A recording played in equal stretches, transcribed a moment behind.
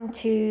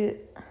welcome to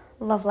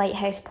Love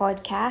Lighthouse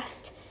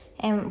podcast.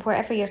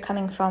 Wherever you're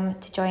coming from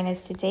to join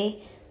us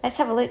today, let's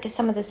have a look at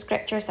some of the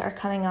scriptures that are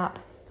coming up.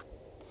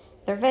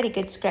 They're very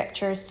good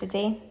scriptures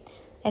today.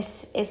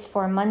 This is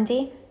for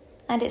Monday,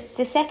 and it's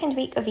the second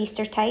week of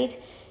Eastertide.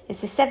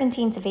 It's the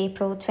 17th of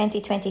April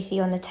 2023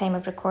 on the time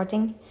of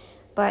recording,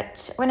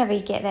 but whenever you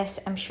get this,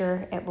 I'm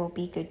sure it will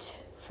be good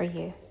for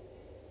you.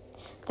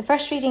 The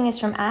first reading is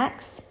from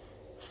Acts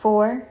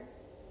 4,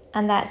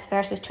 and that's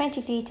verses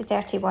 23 to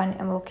 31,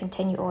 and we'll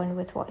continue on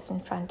with what's in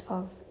front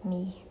of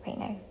me right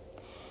now.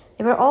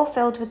 They were all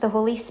filled with the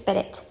Holy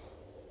Spirit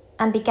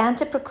and began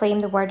to proclaim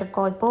the word of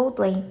God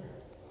boldly.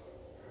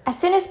 As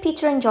soon as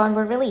Peter and John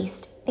were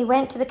released, they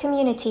went to the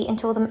community and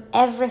told them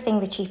everything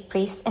the chief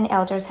priests and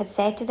elders had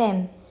said to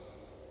them.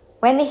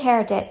 When they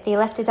heard it, they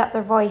lifted up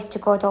their voice to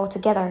God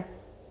altogether.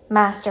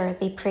 "Master,"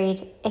 they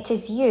prayed, "it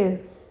is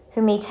you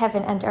who made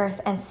heaven and earth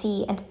and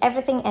sea and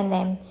everything in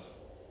them.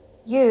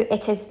 You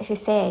it is who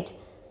said,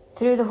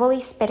 through the Holy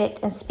Spirit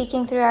and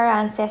speaking through our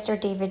ancestor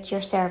David, your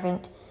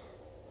servant,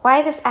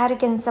 'Why this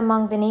arrogance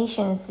among the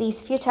nations,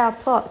 these futile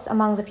plots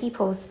among the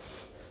peoples,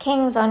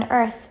 kings on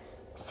earth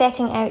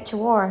setting out to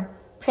war,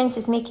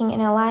 princes making an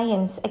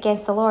alliance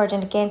against the Lord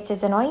and against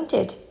his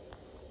anointed?'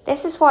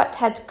 This is what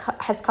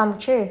has come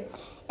true.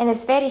 In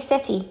this very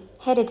city,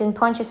 Herod and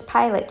Pontius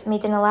Pilate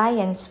made an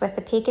alliance with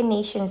the pagan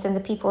nations and the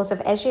peoples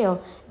of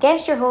Israel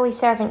against your holy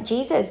servant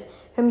Jesus,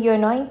 whom you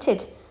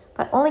anointed,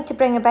 but only to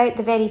bring about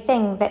the very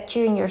thing that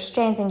you in your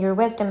strength and your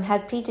wisdom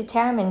had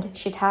predetermined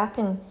should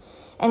happen.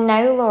 And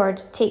now,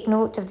 Lord, take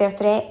note of their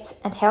threats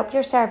and help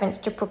your servants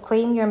to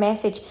proclaim your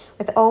message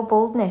with all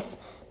boldness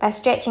by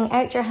stretching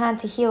out your hand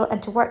to heal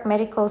and to work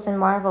miracles and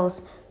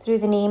marvels through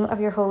the name of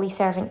your holy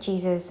servant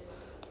Jesus."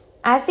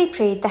 As they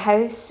prayed, the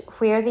house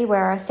where they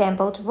were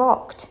assembled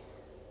rocked.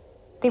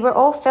 They were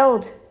all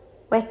filled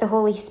with the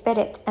Holy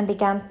Spirit and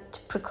began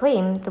to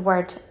proclaim the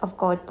word of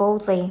God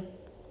boldly.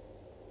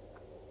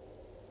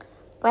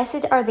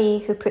 Blessed are they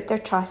who put their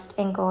trust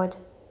in God.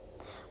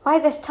 Why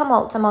this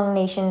tumult among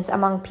nations,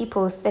 among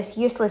peoples, this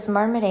useless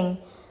murmuring?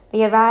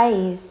 They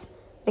arise,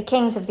 the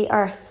kings of the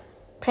earth.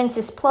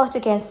 Princes plot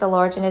against the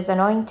Lord and his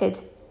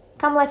anointed.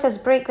 Come, let us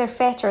break their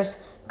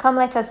fetters. Come,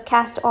 let us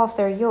cast off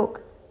their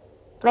yoke.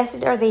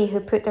 Blessed are they who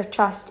put their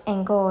trust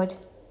in God.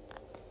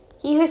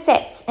 He who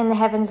sits in the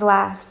heavens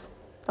laughs.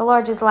 The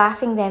Lord is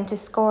laughing them to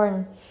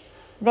scorn.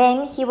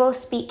 Then he will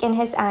speak in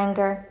his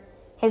anger.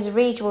 His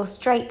rage will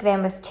strike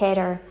them with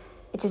terror.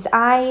 It is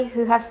I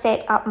who have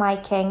set up my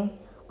king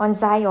on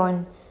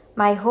Zion,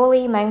 my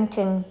holy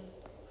mountain.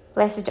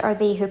 Blessed are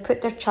they who put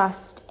their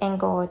trust in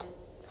God.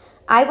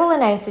 I will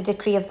announce the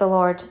decree of the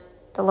Lord.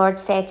 The Lord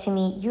said to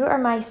me, "You are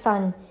my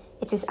son.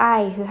 It is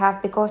I who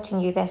have begotten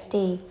you this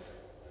day.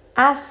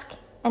 Ask,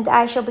 and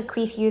I shall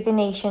bequeath you the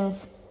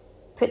nations.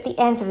 Put the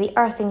ends of the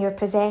earth in your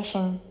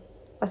possession.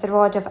 With a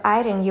rod of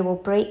iron you will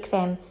break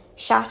them,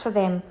 shatter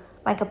them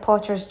like a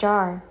potter's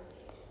jar.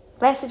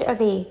 Blessed are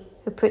they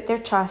who put their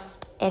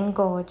trust in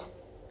God."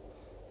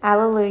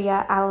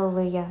 Alleluia,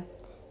 alleluia.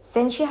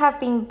 Since you have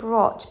been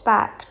brought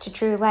back to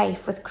true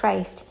life with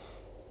Christ,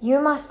 you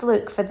must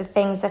look for the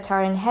things that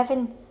are in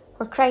heaven,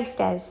 where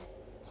Christ is,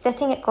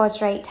 sitting at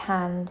God's right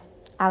hand.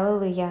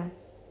 Alleluia.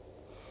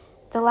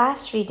 The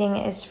last reading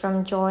is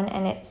from John,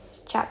 and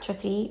it's chapter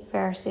 3,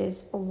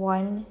 verses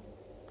 1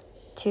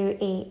 to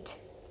 8.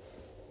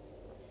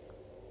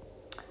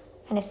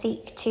 And I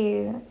seek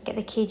to get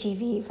the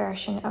KJV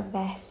version of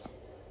this,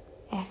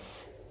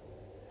 if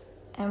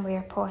and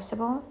where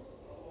possible.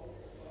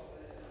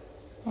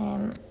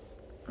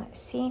 Let's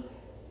see.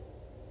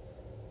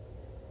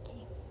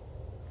 Okay.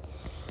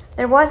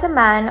 There was a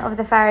man of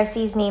the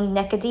Pharisees named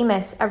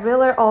Nicodemus, a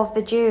ruler of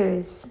the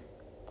Jews.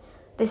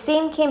 The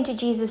same came to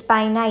Jesus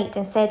by night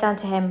and said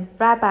unto him,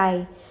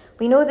 "Rabbi,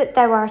 we know that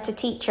thou art a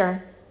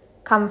teacher,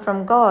 come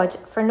from God,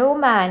 for no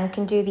man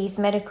can do these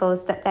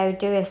miracles that thou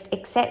doest,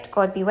 except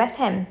God be with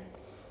him."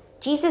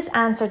 Jesus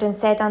answered and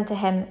said unto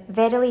him,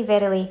 "Verily,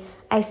 verily,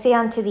 I say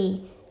unto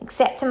thee,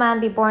 except a man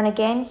be born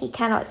again, he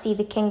cannot see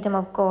the kingdom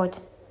of God."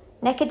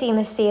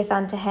 Nicodemus saith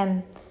unto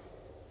him,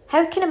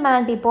 "How can a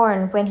man be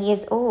born when he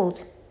is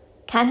old?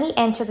 Can he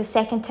enter the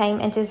second time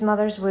into his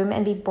mother's womb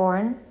and be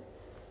born?"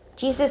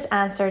 Jesus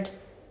answered,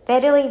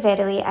 "Verily,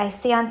 verily, I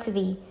say unto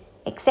thee,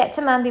 except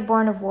a man be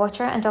born of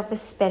water and of the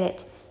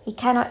Spirit, he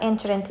cannot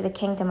enter into the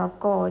kingdom of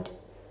God.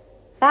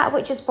 That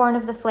which is born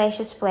of the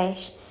flesh is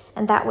flesh,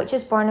 and that which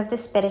is born of the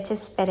Spirit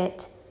is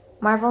spirit.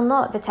 Marvel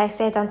not that I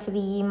said unto thee,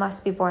 ye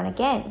must be born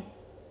again.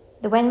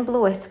 The wind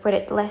bloweth where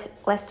it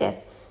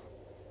listeth,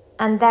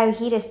 and thou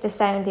hearest the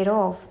sound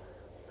thereof,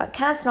 but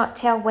canst not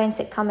tell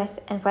whence it cometh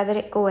and whither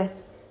it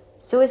goeth.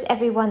 So is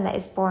every one that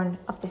is born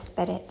of the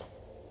Spirit."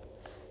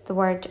 The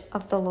word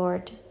of the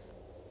Lord.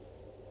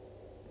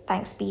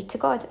 Thanks be to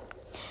God.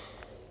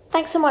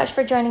 Thanks so much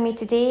for joining me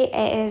today.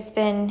 It has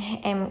been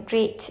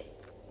great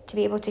to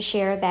be able to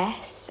share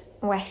this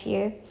with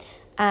you,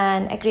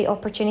 and a great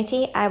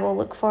opportunity. I will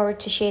look forward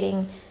to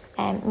sharing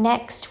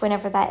next,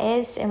 whenever that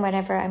is, and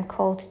whenever I'm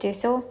called to do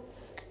so.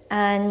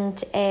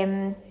 And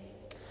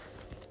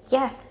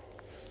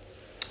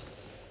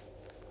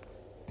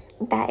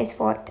that is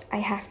what I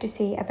have to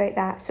say about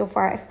that so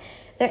far. If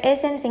there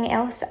is anything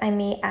else, I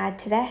may add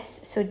to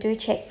this, so do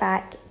check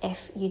back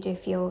if you do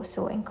feel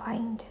so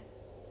inclined.